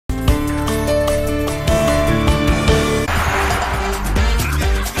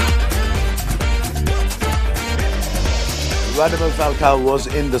Radamel Falcao was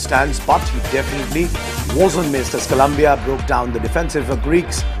in the stands, but he definitely wasn't missed as Colombia broke down the defensive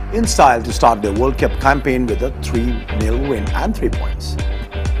Greeks in style to start their World Cup campaign with a 3-0 win and 3 points.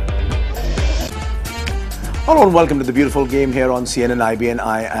 Hello and welcome to the beautiful game here on CNN IBN.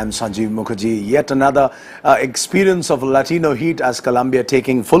 I am Sanjeev Mukherjee. Yet another experience of Latino heat as Colombia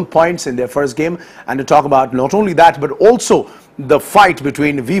taking full points in their first game. And to talk about not only that, but also the fight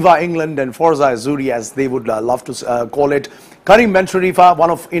between Viva England and Forza Azzurri, as they would love to call it. Karim Ben-Sharifa,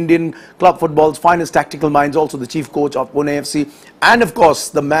 one of Indian club football's finest tactical minds, also the chief coach of Pune FC, and of course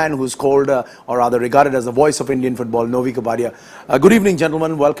the man who's called, or rather regarded as the voice of Indian football, Novi Kapadia. Good evening,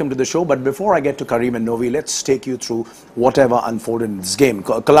 gentlemen. Welcome to the show. But before I get to Karim and Novi, let's take you through whatever unfolded in this game.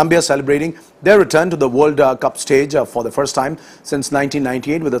 Colombia celebrating their return to the World Cup stage for the first time since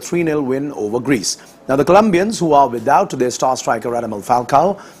 1998 with a 3-0 win over Greece. Now the Colombians, who are without their star striker Radamel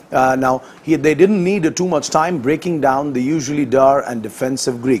Falcao, they didn't need too much time breaking down the usually dour and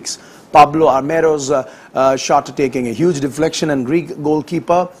defensive Greeks. Pablo Armero's shot taking a huge deflection, and Greek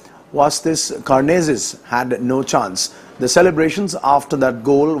goalkeeper Vastis Karnezis had no chance. The celebrations after that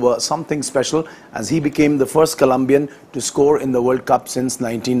goal were something special, as he became the first Colombian to score in the World Cup since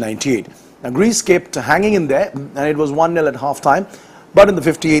 1998. Now Greece kept hanging in there, and it was 1-0 at half-time. But in the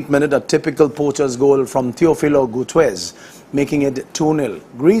 58th minute, a typical poacher's goal from Teofilo Gutierrez, making it 2-0.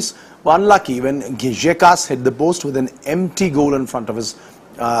 Greece were unlucky when Gijekas hit the post with an empty goal in front of his,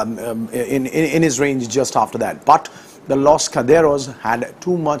 in his range just after that. But the Los Caderos had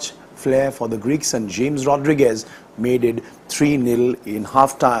too much flair for the Greeks, and James Rodriguez made it 3-0 in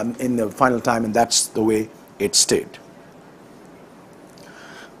half-time, in the final time, and that's the way it stayed.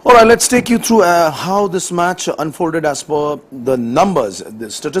 All right, let's take you through how this match unfolded as per the numbers.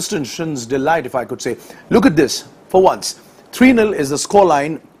 The statistician's delight, if I could say. Look at this. For once, 3-0 is the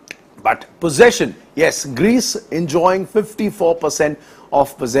scoreline, but possession. Yes, Greece enjoying 54%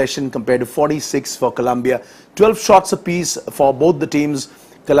 of possession compared to 46 for Colombia. 12 shots apiece for both the teams.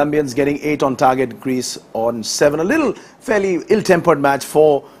 Colombians getting 8 on target, Greece on 7. A little fairly ill-tempered match.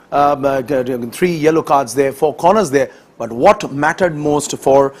 3 yellow cards there, 4 corners there. But what mattered most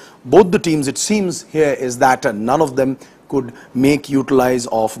for both the teams, it seems here, is that none of them could utilize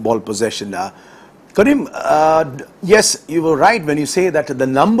of ball possession. Karim, yes, you were right when you say that the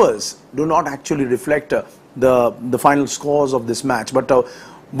numbers do not actually reflect the final scores of this match. But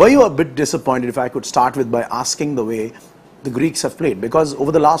were you a bit disappointed, if I could start with by asking the way the Greeks have played? Because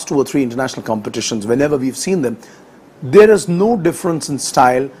over the last 2 or 3 international competitions, whenever we've seen them, there is no difference in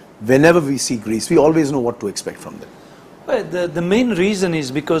style. Whenever we see Greece, we always know what to expect from them. Well, the main reason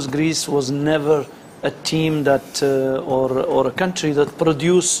is because Greece was never a team that, or a country that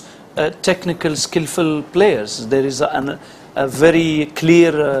produce technical, skillful players. There is a very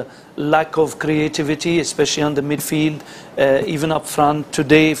clear lack of creativity, especially on the midfield, even up front.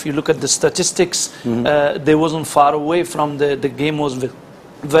 Today, if you look at the statistics, they wasn't far away from the game was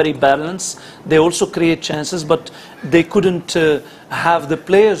very balanced. They also create chances, but they couldn't have the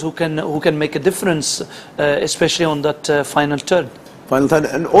players who can make a difference, especially on that final third.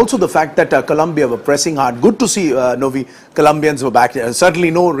 And also the fact that Colombia were pressing hard. Good to see Novi Colombians were back. Certainly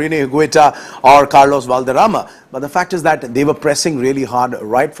no Rene Higuita or Carlos Valderrama. But the fact is that they were pressing really hard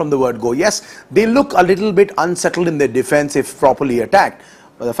right from the word go. Yes, they look a little bit unsettled in their defense if properly attacked.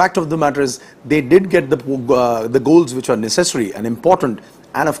 But the fact of the matter is they did get the goals which are necessary and important.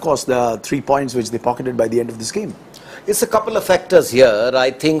 And of course the 3 points which they pocketed by the end of this game. It's a couple of factors here. I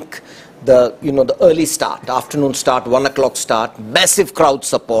think the early start, afternoon start, 1 o'clock start, massive crowd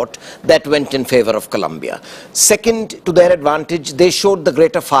support that went in favor of Colombia. Second, to their advantage, they showed the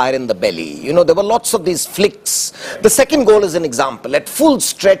greater fire in the belly. There were lots of these flicks. The second goal is an example. At full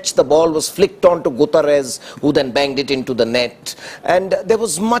stretch, the ball was flicked on to Gutierrez, who then banged it into the net. And there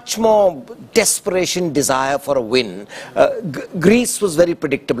was much more desperation, desire for a win. Greece was very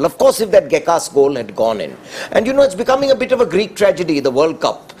predictable. Of course, if that Gekas goal had gone in. And it's becoming a bit of a Greek tragedy, the World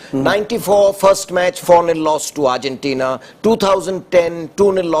Cup. 94, first match, 4-0 loss to Argentina. 2010,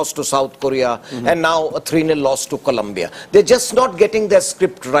 2-0 loss to South Korea. And now a 3-0 loss to Colombia. They're just not getting their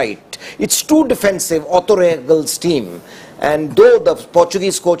script right. It's too defensive, Otto Regel's team. And though the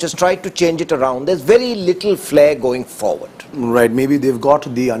Portuguese coach has tried to change it around, there's very little flair going forward. Right, maybe they've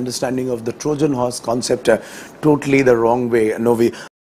got the understanding of the Trojan horse concept totally the wrong way, Novi.